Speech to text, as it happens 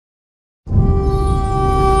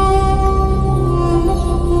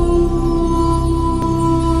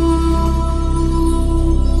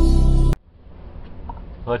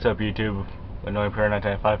What's up, YouTube? Annoying Prayer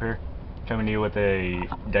 995 here, coming to you with a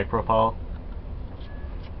deck profile,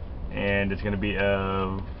 and it's going to be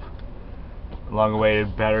of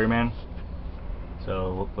long-awaited Batteryman.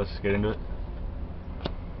 So let's get into it.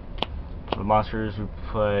 The monsters, we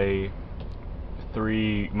play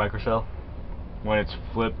 3 Microcell. When it's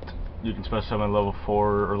flipped, you can special summon level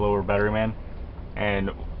 4 or lower Batteryman, and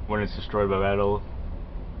when it's destroyed by battle,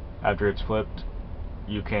 after it's flipped,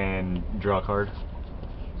 you can draw a card.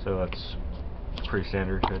 So that's pretty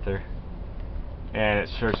standard right there. And it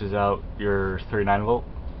searches out your 3 9-volt.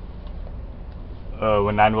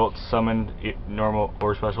 When 9-volt's summoned, normal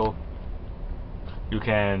or special, you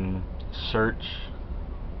can search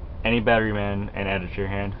any Batteryman and add it to your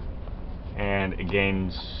hand, and it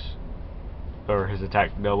gains, or his attack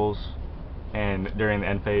doubles, and during the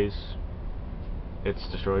end phase it's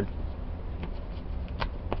destroyed.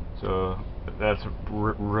 So that's a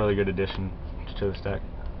really good addition to this deck.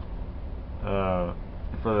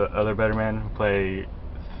 For the other Batteryman, we play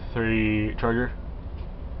 3 Charger.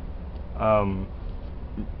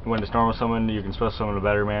 When it's normal summon, you can special summon a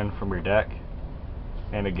Batteryman from your deck,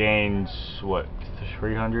 and it gains, what,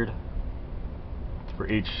 300 for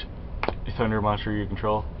each thunder monster you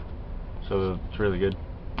control, so it's really good.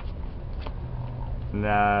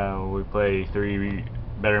 Now we play 3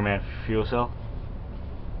 Batteryman Fuel Cell.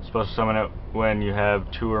 Special summon it when you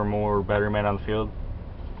have 2 or more Batteryman on the field,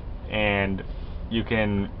 and you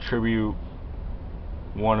can tribute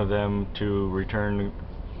one of them to return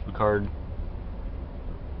the card.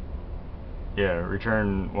 Yeah,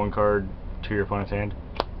 return 1 card to your opponent's hand.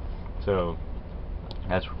 So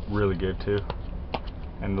that's really good too.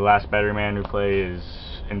 And the last Batteryman we play is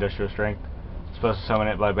Industrial Strength. Special summon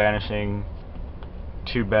it by banishing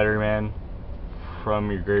 2 Batteryman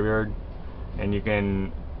from your graveyard, and you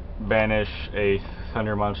can banish a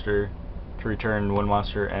thunder monster to return 1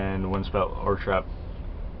 monster and 1 spell or trap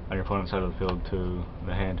on your opponent's side of the field to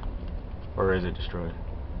the hand. Or is it destroyed?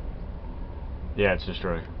 Yeah, it's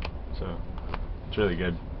destroyed. So it's really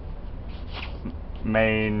good.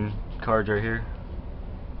 Main cards right here.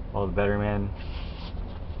 All the Batteryman.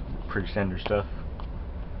 Pretty standard stuff.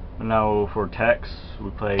 And now for text, we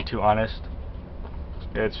play 2 Honest.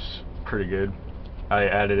 It's pretty good. I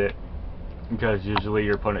added it because usually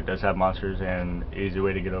your opponent does have monsters, and easy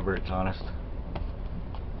way to get over it's Honest.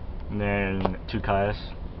 And then 2 Caius,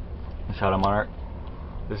 Shadow Monarch.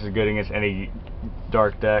 This is good against any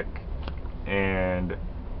dark deck, and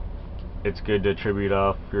it's good to tribute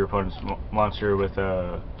off your opponent's monster with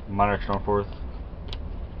a Monarch Stormforth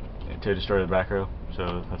to destroy the back row,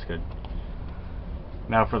 so that's good.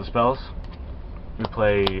 Now for the spells, we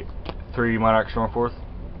play 3 Monarch Stormforth.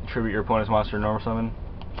 Tribute your opponent's monster normal summon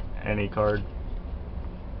any card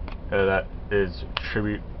that is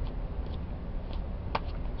tribute,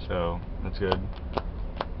 so that's good.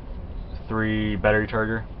 3 Battery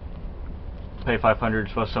Charger. Pay 500,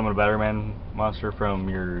 supposed to summon a Batteryman monster from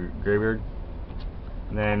your graveyard.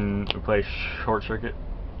 And then we play Short Circuit.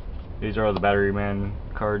 These are all the Batteryman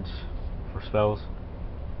cards for spells.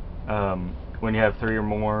 When you have 3 or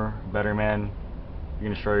more Batteryman, you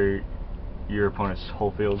can destroy your opponent's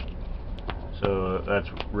whole field. So that's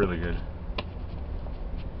really good.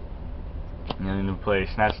 And then we play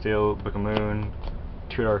Snatch Steal, Book of Moon,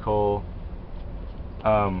 2 Dark Hole.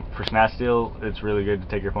 For Snatch Steal, it's really good to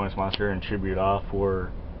take your opponent's monster and tribute off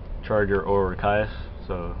for Charger or Caius,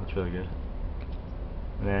 so that's really good.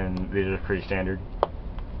 And then these are pretty standard.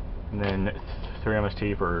 And then 3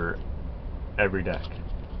 MST for every deck.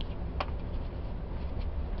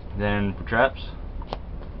 Then for traps,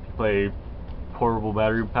 you play Portable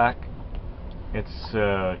Battery Pack. It's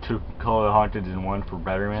 2 Call of the Haunted and 1 for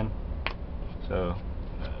Batteryman, so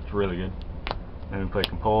it's really good. Then we play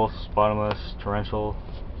Compulse, Bottomless, Torrential,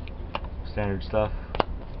 standard stuff.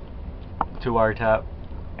 2 Wiretap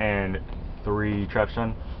and 3 Trap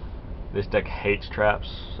Stun. This deck hates traps,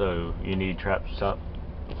 so you need traps up.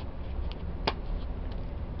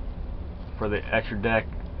 For the extra deck,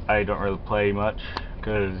 I don't really play much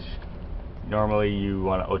because normally you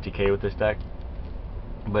want to OTK with this deck.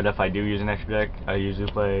 But if I do use an extra deck, I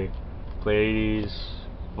usually play Pleiades,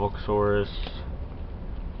 Volcasaurus,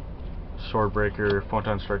 Swordbreaker,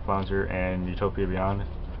 Photon Strike Bouncer, and Utopia Beyond.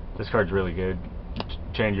 This card's really good.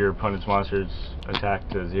 Change your opponent's monster's attack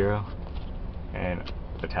to 0 and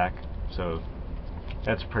attack, so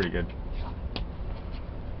that's pretty good.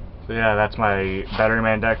 So yeah, that's my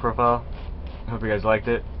Batteryman deck profile. Hope you guys liked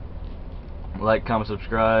it. Like, comment,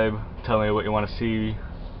 subscribe. Tell me what you want to see,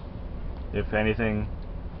 if anything,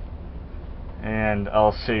 and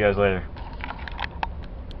I'll see you guys later.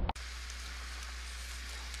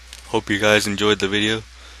 Hope you guys enjoyed the video.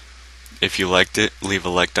 If you liked it, leave a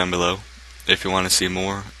like down below. If you want to see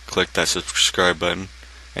more, click that subscribe button.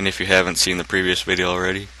 And if you haven't seen the previous video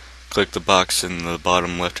already, click the box in the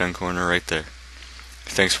bottom left hand corner right there.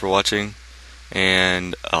 Thanks for watching,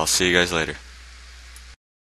 and I'll see you guys later.